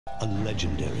A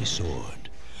legendary sword,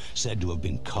 said to have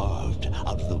been carved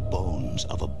out of the bones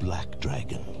of a black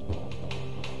dragon.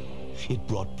 It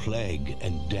brought plague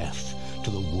and death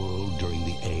to the world during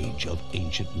the age of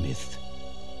ancient myth.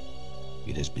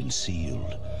 It has been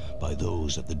sealed by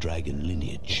those of the dragon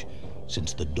lineage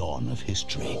since the dawn of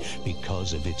history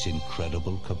because of its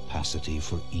incredible capacity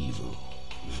for evil,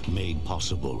 made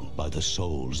possible by the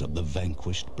souls of the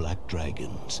vanquished black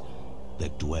dragons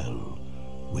that dwell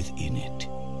within it.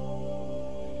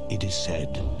 It is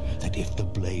said that if the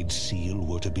blade's seal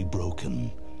were to be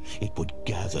broken, it would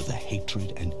gather the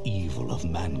hatred and evil of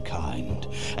mankind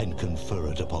and confer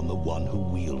it upon the one who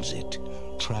wields it,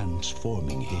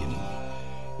 transforming him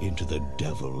into the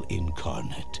devil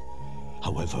incarnate.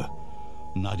 However,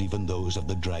 not even those of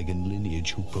the dragon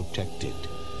lineage who protect it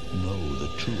know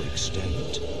the true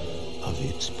extent of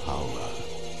its power.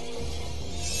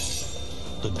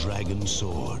 The dragon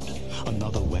sword,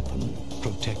 another weapon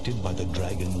protected by the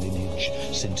dragon lineage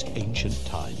since ancient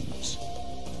times.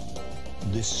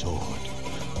 This sword,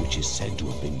 which is said to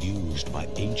have been used by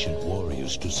ancient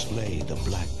warriors to slay the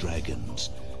black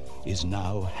dragons, is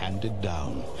now handed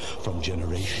down from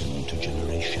generation to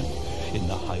generation in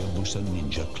the Hayabusa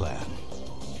ninja clan,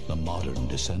 the modern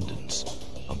descendants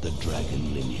of the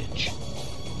dragon lineage.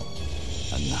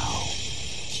 And now,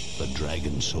 the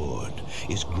dragon sword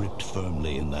is gripped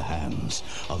firmly in the hands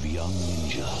of young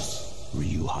ninja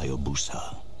Ryu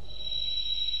Hayabusa.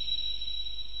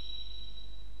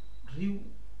 Ryu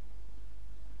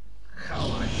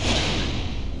Hawaii.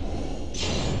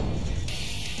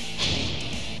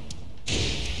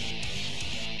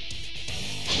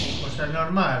 Pues el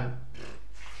normal.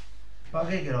 ¿Para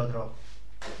qué quiero otro?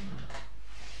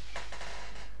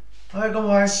 A ver cómo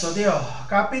va esto, tío.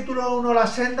 Capítulo 1, la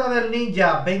senda del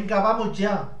ninja. Venga, vamos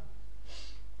ya.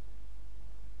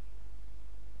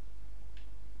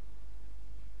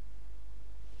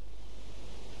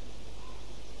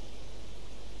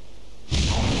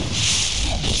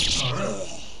 A ver.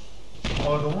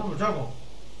 Joder, ¿cómo lo saco?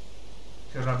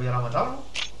 Qué rápido la ha matado,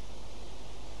 ¿no?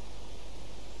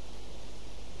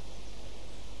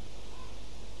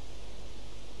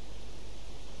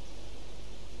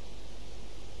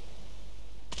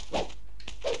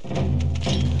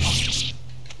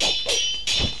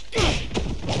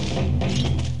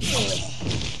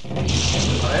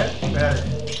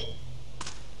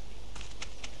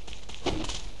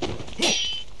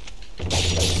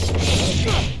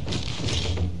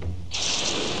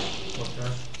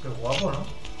 Qué guapo, ¿no?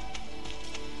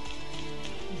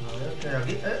 A ver, ¿qué hay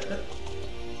aquí?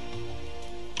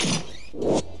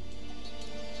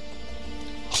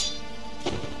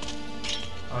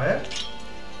 A ver.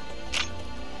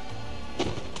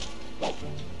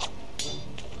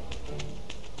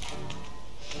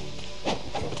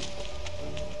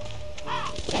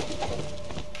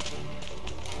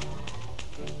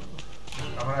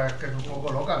 La cámara es que es un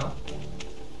poco loca, ¿no?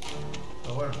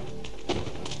 Pero bueno.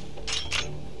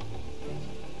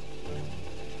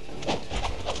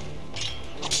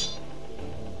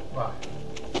 Vale.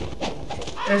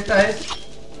 Esta es...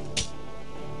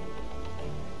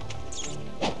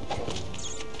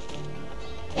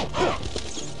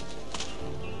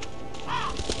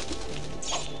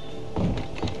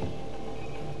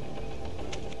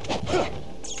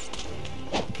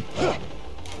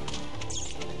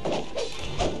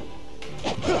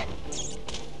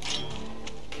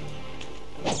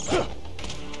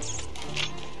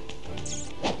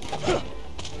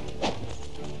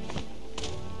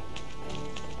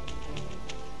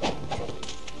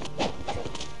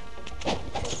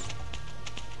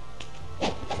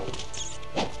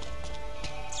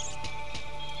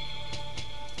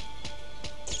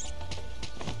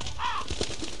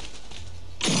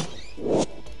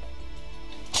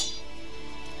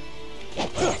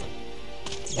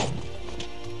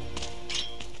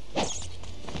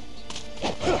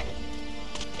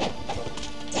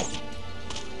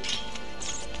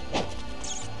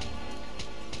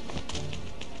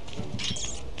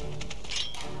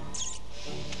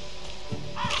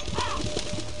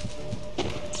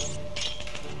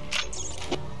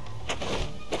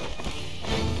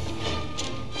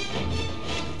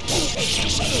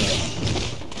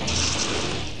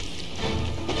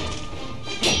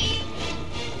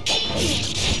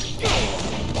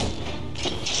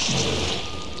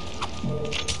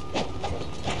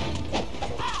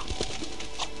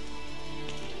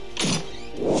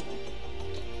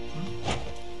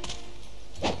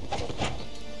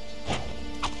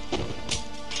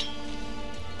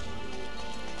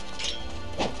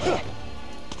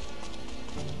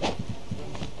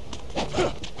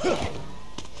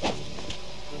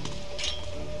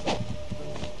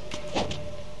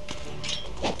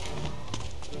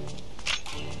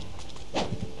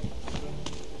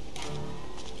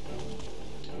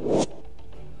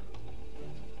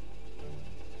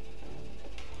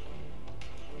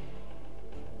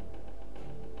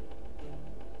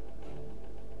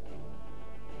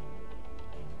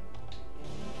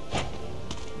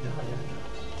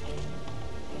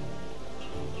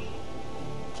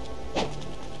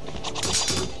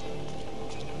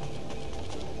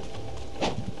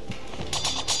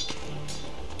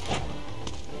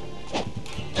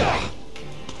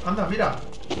 Anda, mira.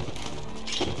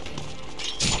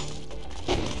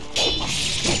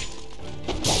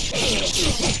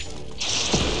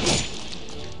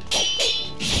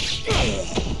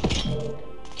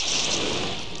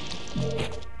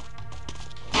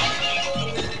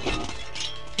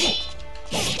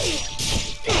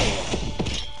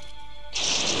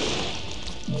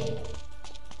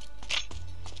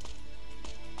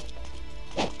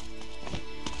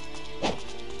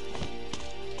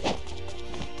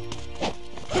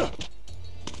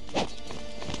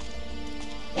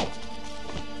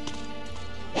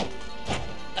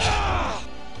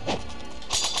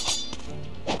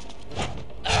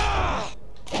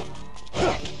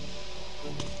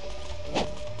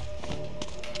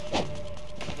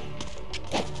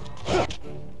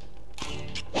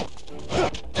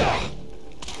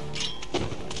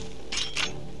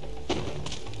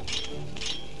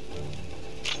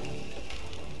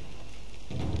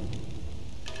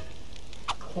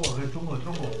 Joder, tronco,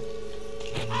 tronco.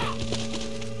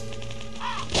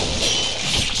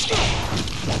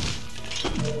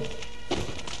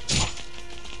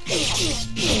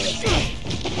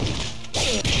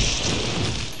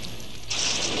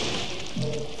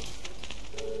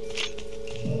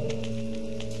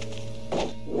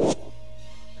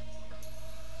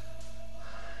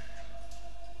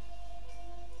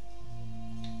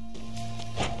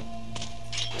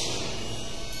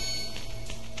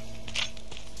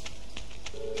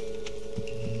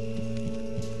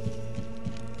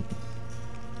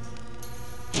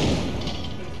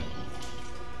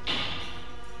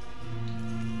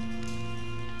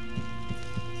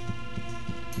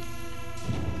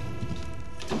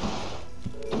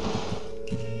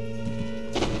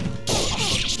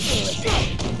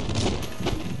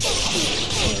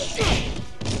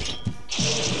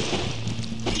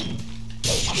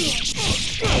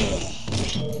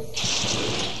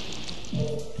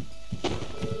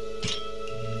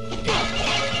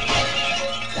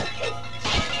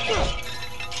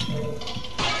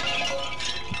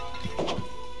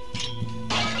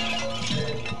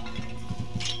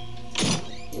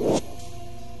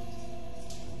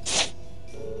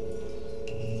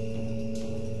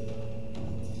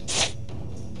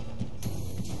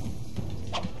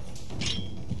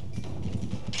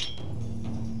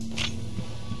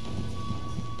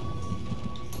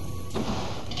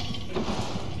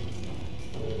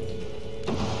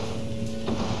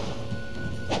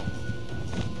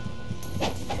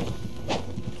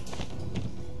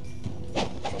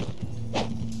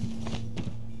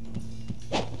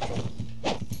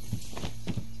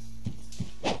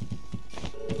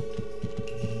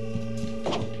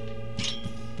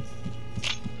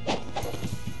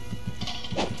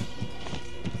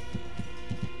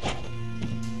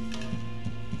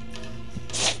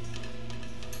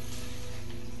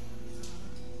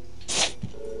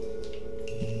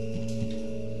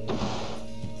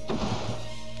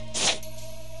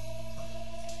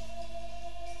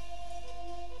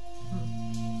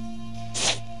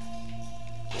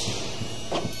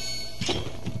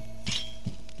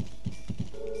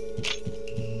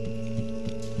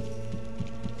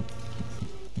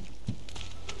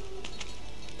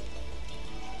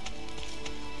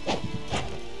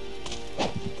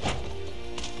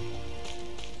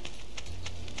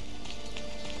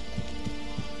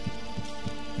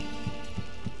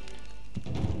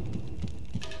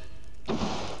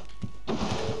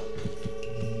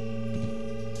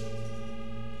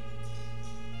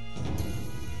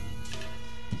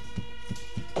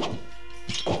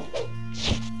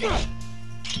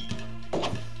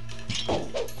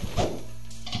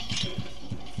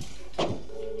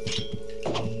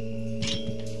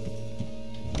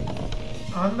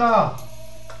 ¡Anda!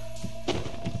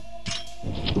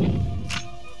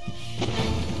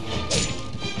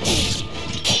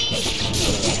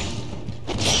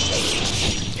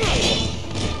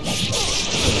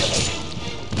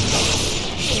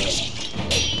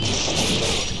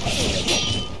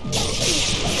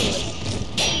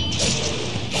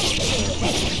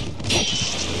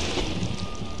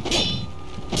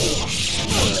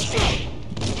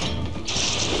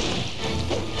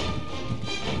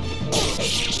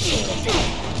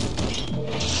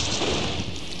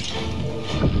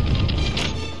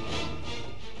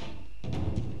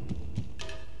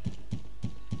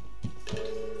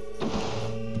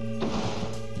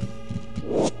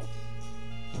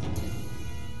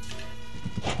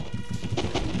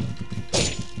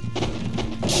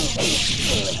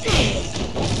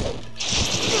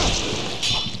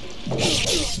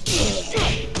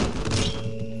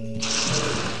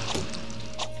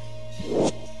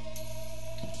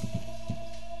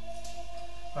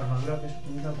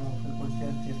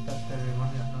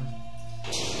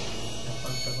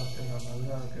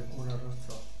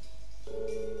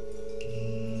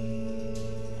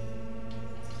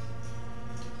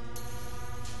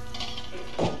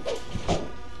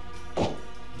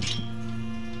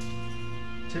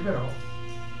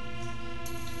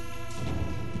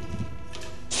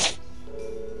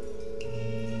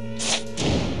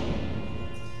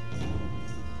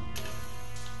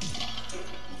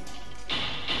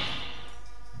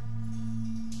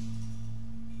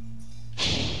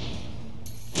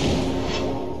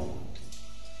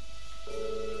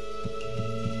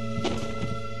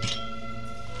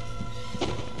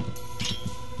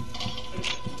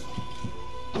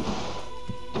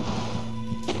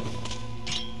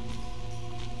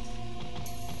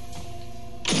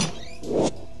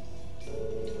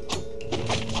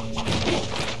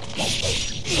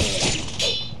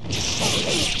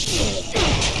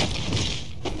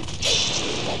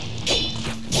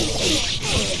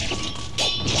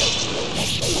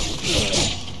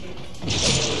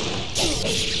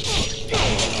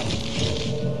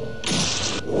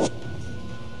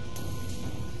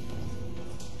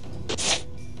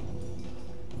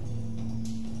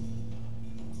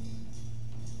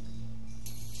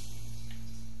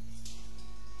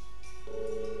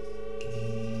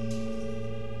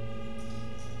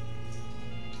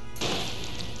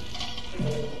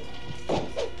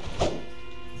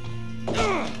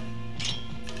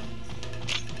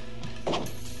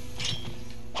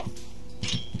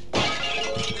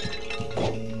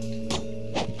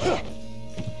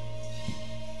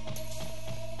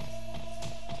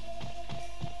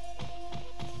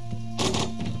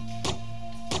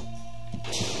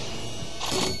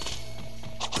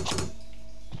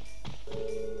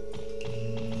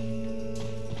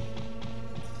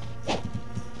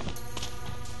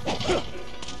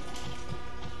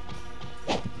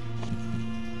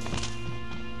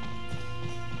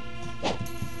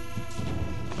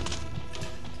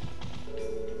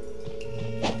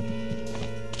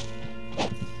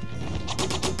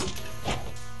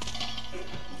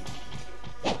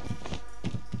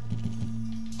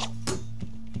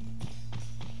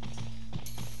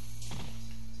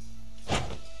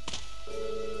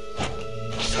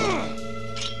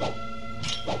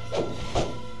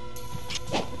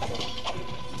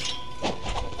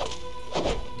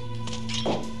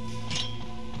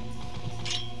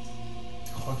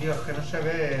 se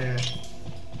ve.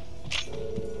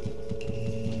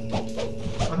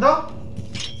 ¿Anda?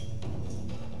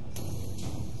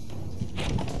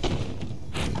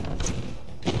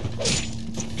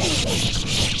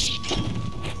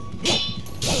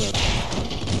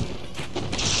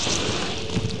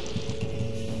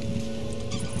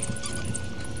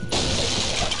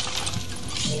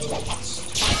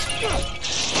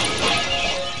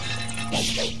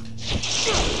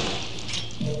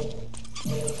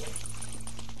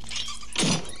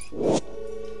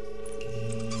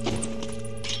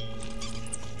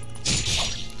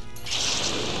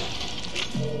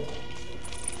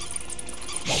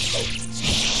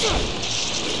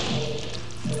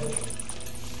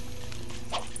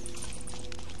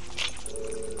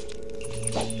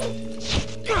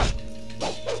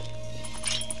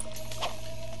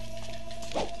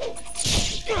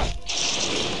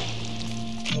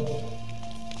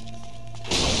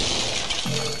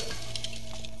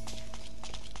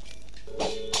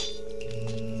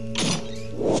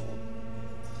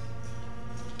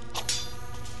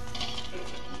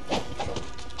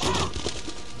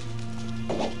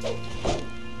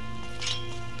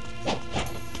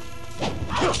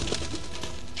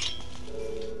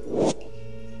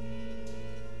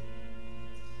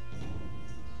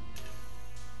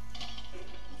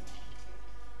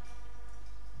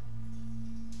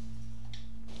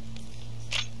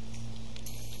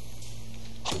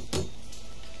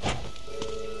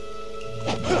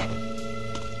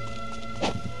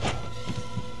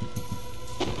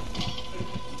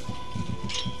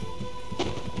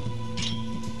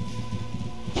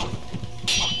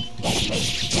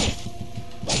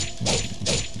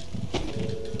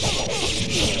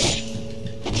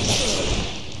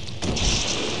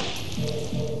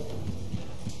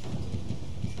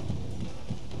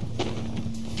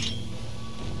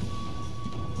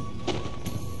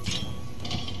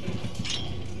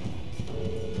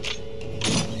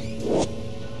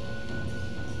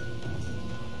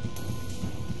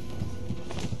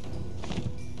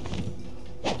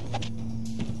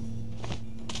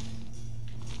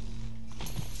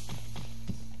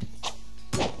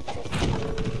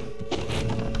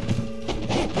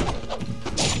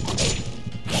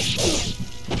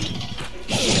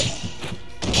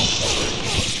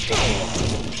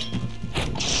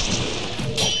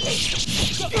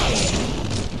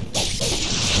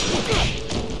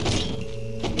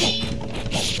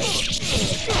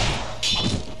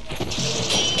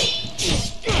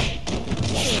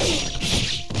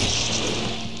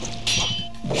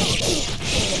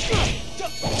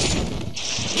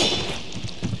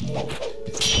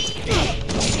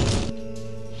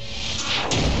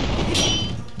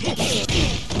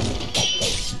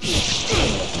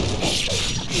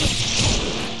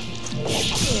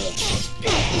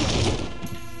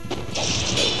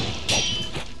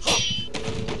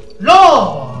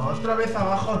 ¡No! Otra vez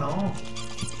abajo, no.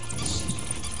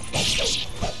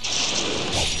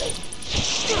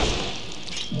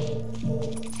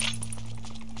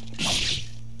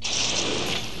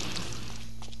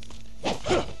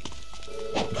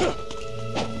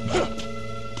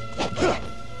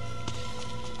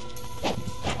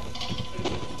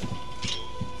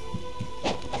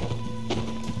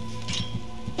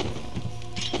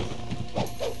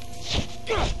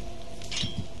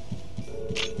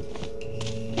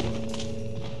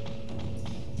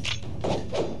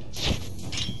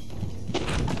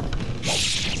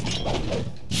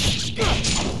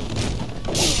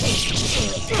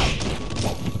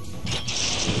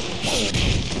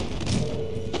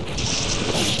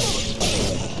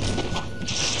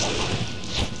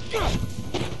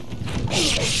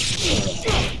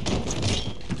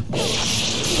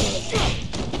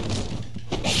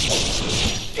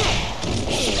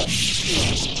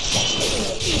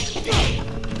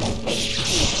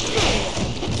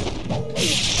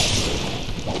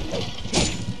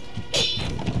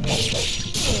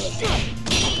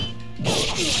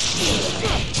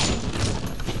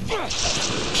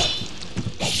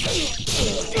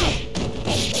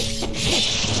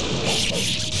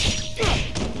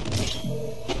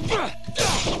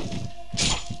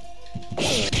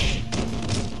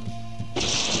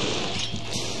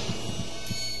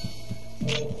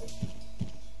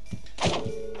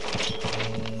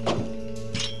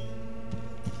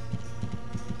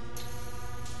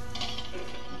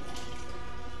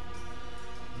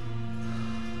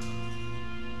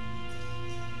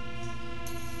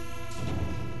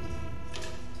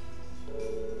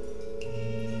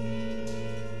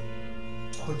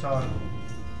 Chaval.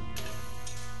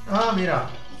 Ah, mira.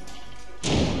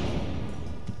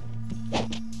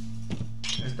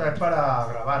 Esta es para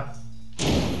grabar.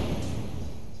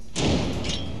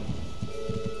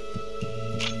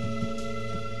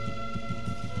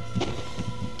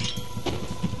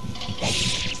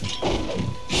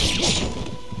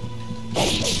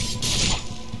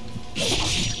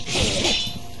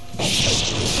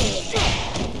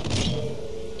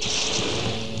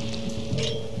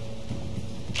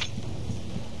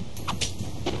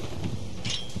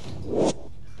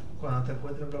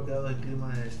 encuentres bloqueado el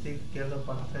clima en el stick izquierdo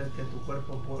para hacer que tu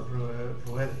cuerpo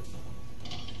ruede.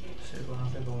 Se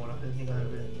conoce como la técnica del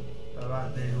viento,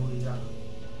 de huida,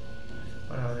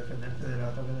 para defenderte del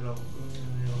ataque de los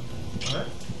enemigos. A ver.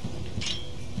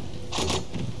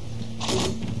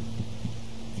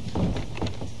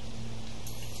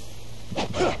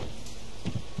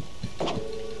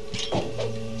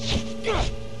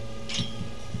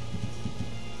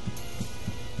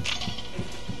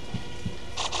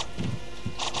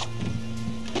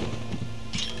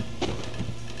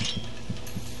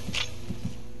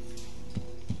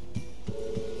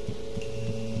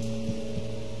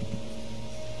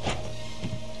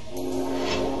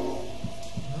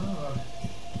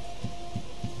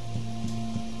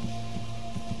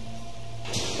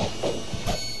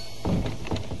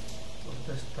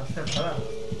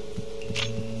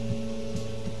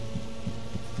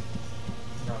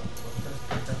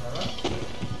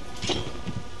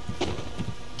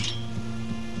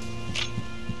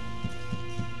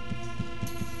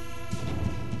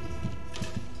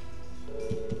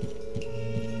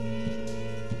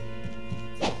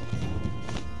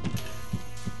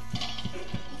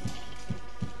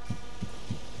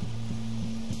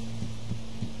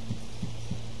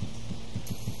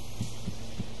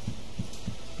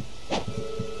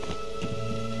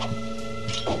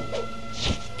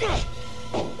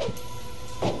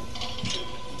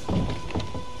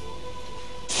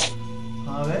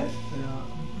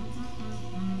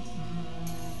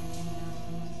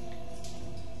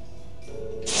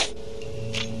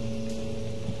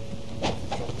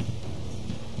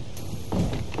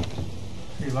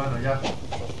 Bueno, ya.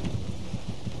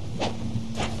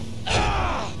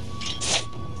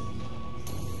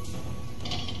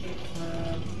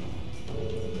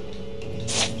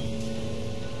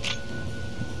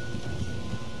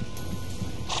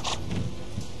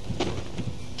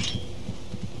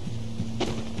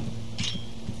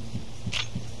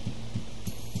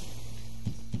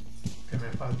 Que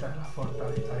me falta en la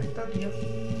fortaleza esta, tío.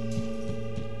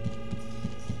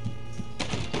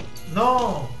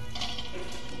 ¡No!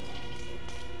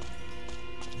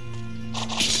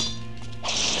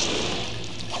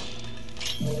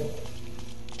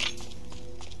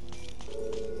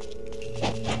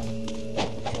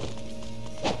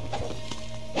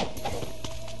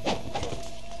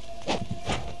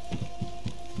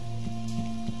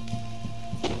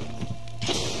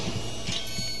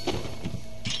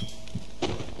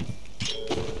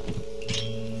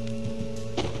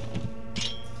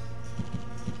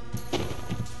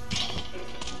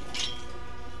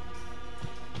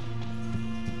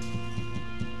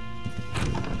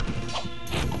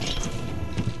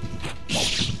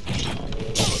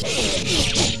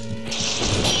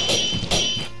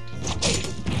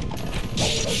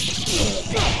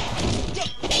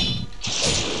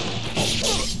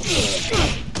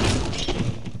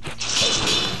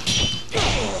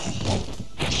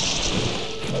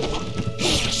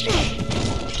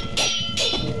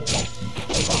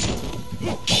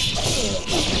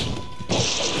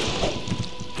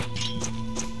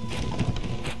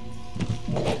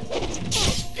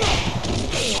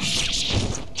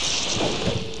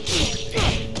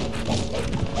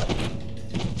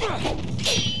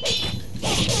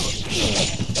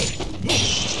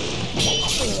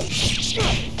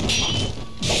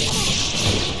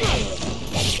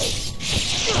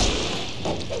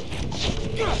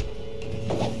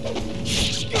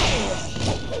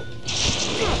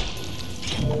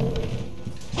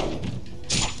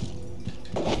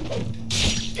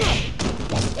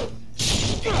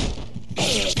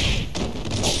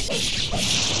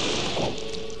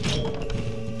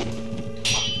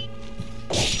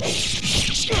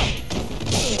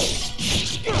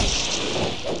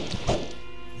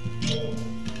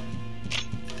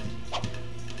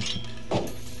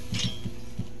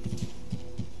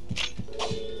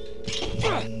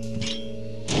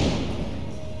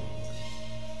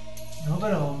 No,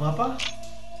 pero mapa.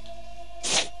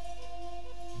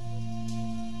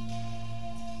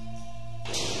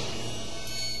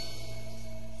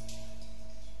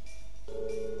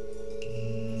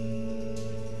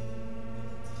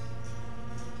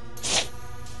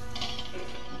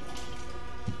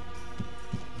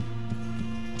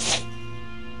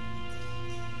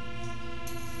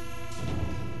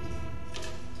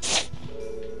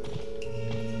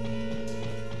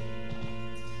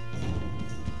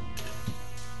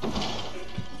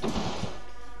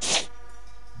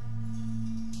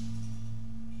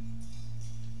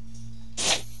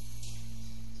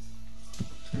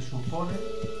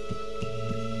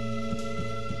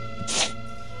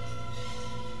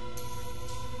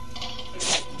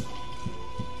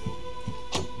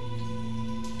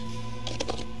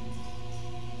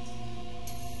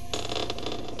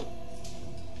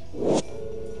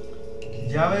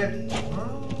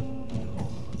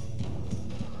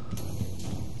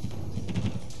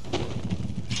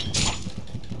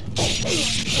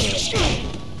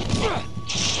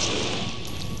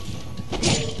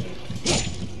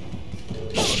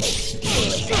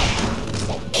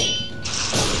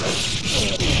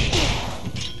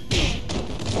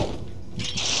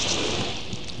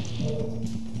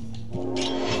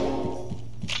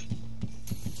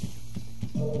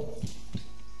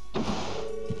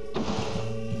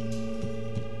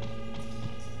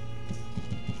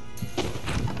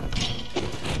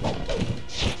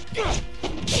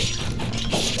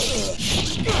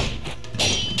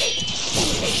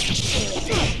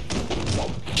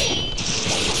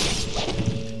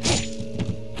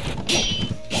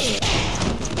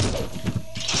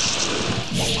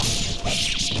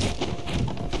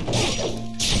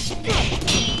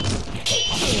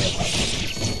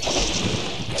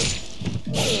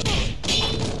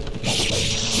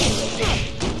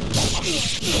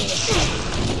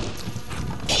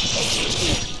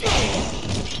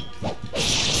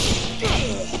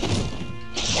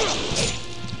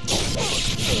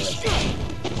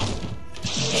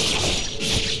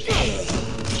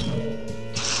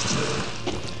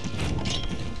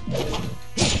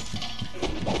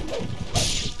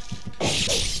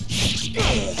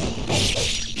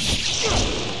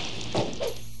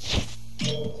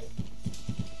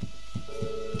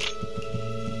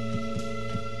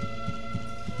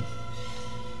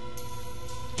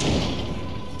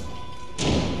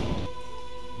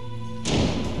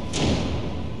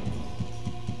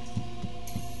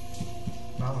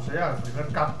 Vamos allá, el primer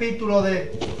capítulo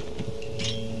de...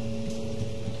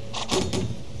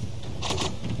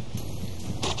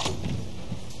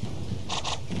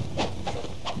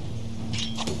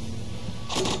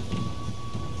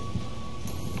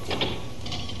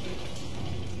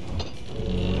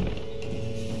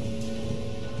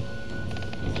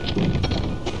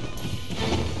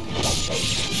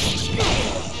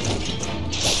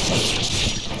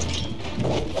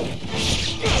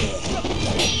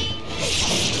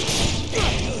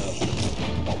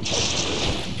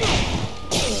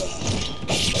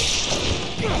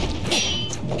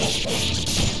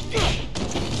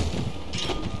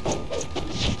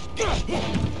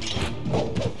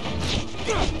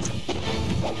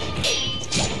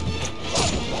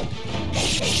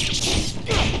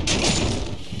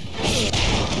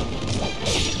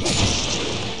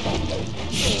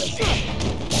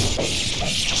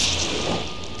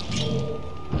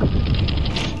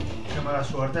 Qué mala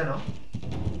suerte, ¿no?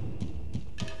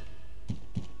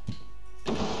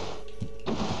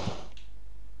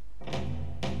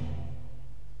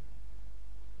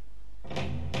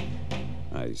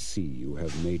 I see you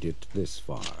have made it this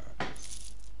far.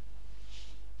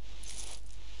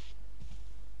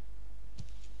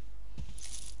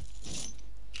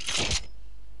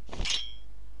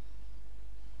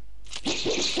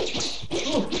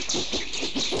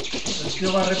 El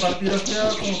tío va a repartir hostia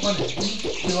como panes.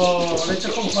 Digo, leche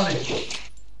como panes.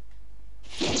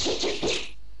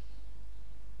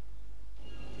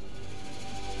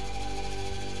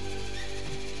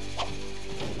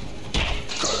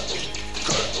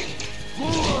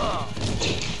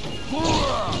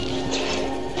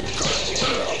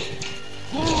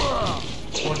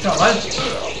 ¡Oh, chaval!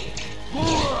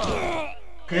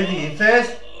 ¿Qué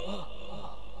dices?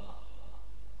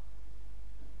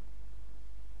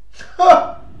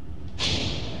 ¡Ja!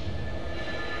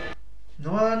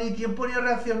 No me ha dado ni tiempo ni a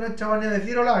reaccionar, chaval, ni a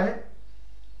decir hola, ¿eh?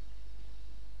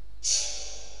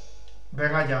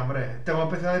 Venga ya, hombre. ¿Tengo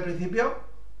que empezar de principio?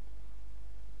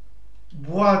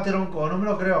 Buah, tronco, no me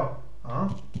lo creo. ¿Ah?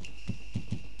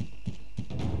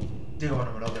 Digo,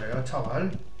 no me lo creo,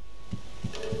 chaval.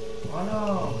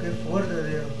 ¡Hala! ¡Qué fuerte,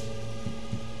 tío!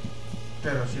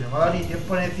 Pero si no me ha dado ni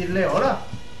tiempo de decirle hola.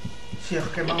 Si es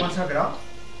que me ha masacrado.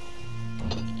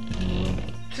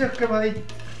 Si es que me ha dicho...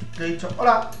 Le he dicho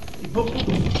hola. Y pum,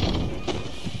 pum.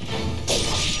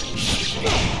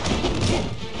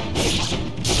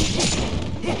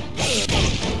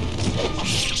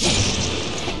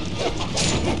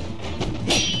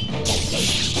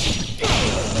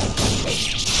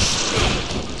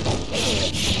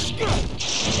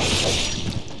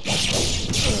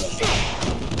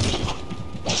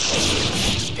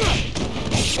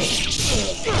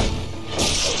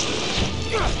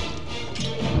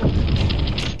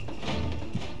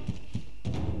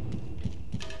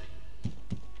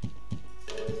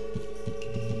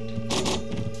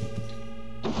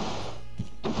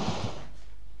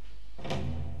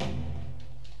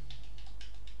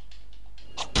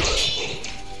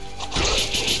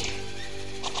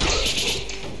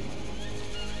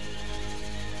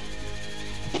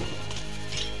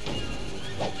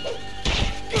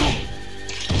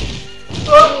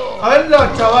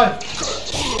 ¡Hala, chaval!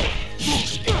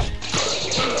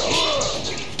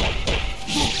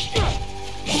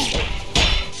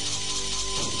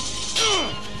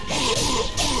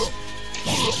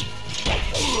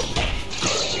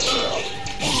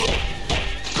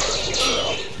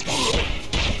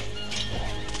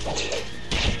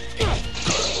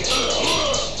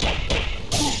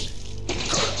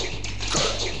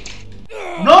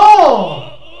 ¡No!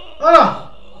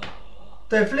 ¡Hala!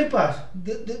 ¿Te flipas?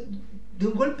 De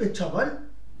un golpe,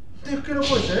 chaval. Es que no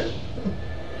puede ser.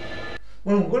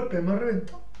 Bueno, un golpe, me ha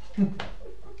reventado.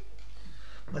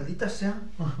 Maldita sea.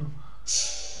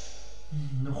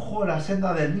 Ojo, la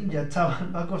senda del ninja,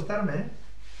 chaval. Va a costarme, ¿eh?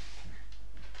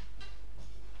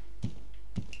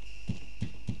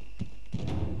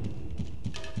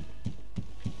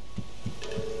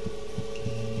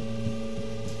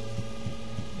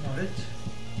 La leche.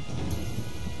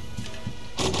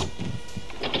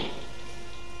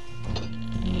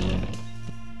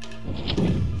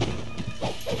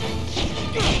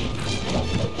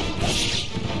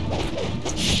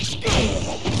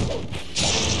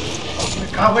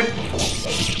 cago en...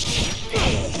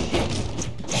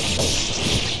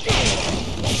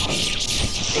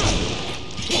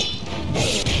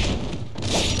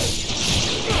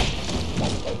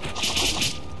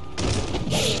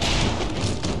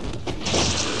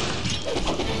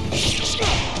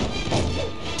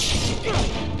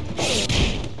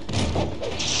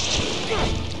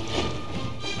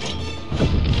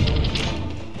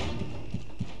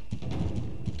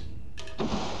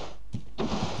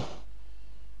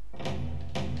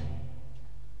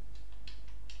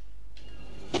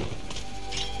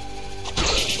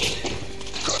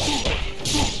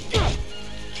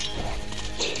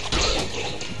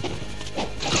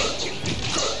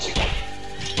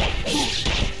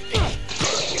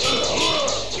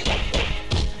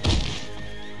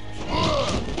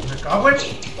 cago en...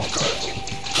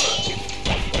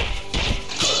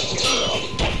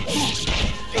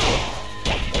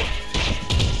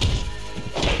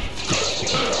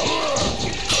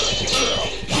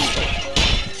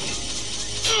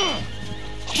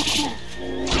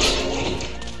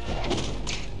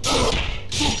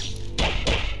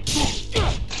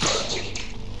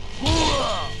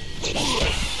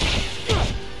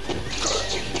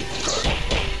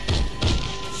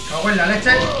 cago en la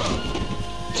leche.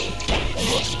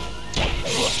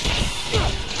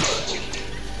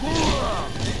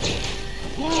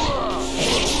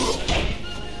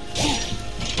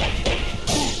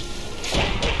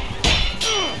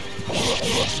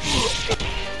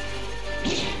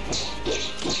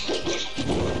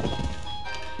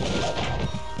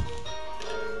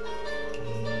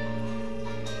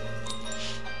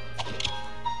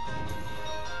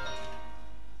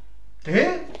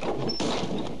 ¿Qué?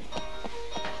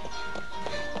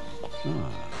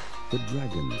 The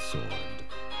dragon sword.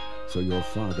 So your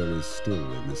father is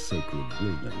still in the sacred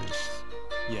wilderness.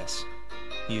 Yes.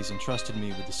 He has entrusted me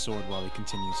with the sword while he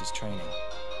continues his training.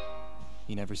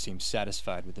 He never seems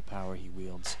satisfied with the power he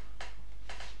wields.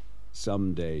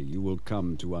 Someday you will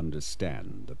come to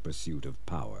understand the pursuit of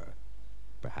power.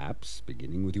 Perhaps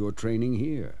beginning with your training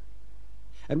here.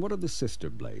 And what of the sister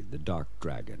blade, the dark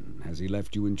dragon? Has he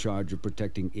left you in charge of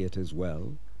protecting it as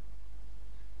well?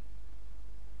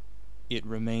 It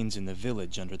remains in the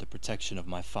village under the protection of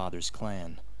my father's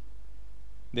clan.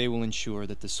 They will ensure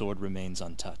that the sword remains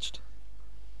untouched.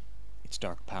 Its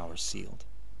dark power sealed.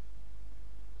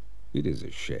 It is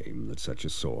a shame that such a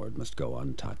sword must go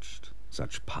untouched,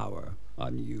 such power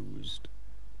unused.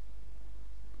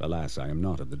 Alas, I am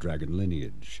not of the dragon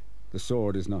lineage. The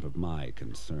sword is not of my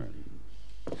concern.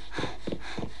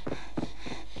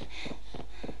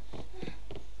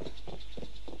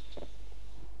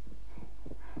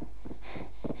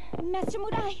 Master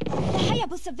Murai, the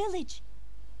Hayabusa village.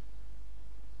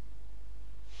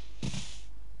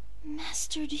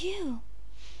 Master Ryu.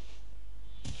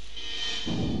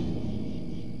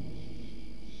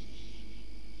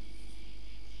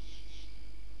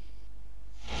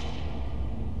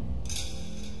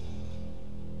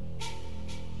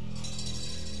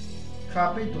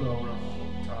 Capítulo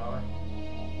 1, chaval.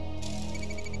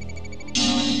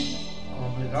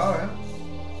 Complicado, ¿eh?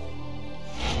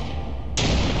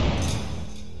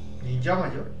 Ninja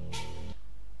mayor.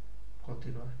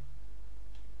 Continuar.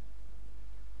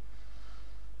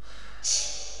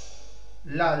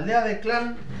 La aldea de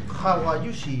clan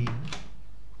Hawayushi.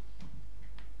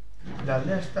 La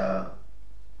aldea está...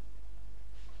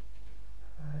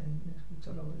 Ay,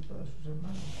 escucha lo bonito de sus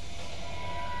hermanos.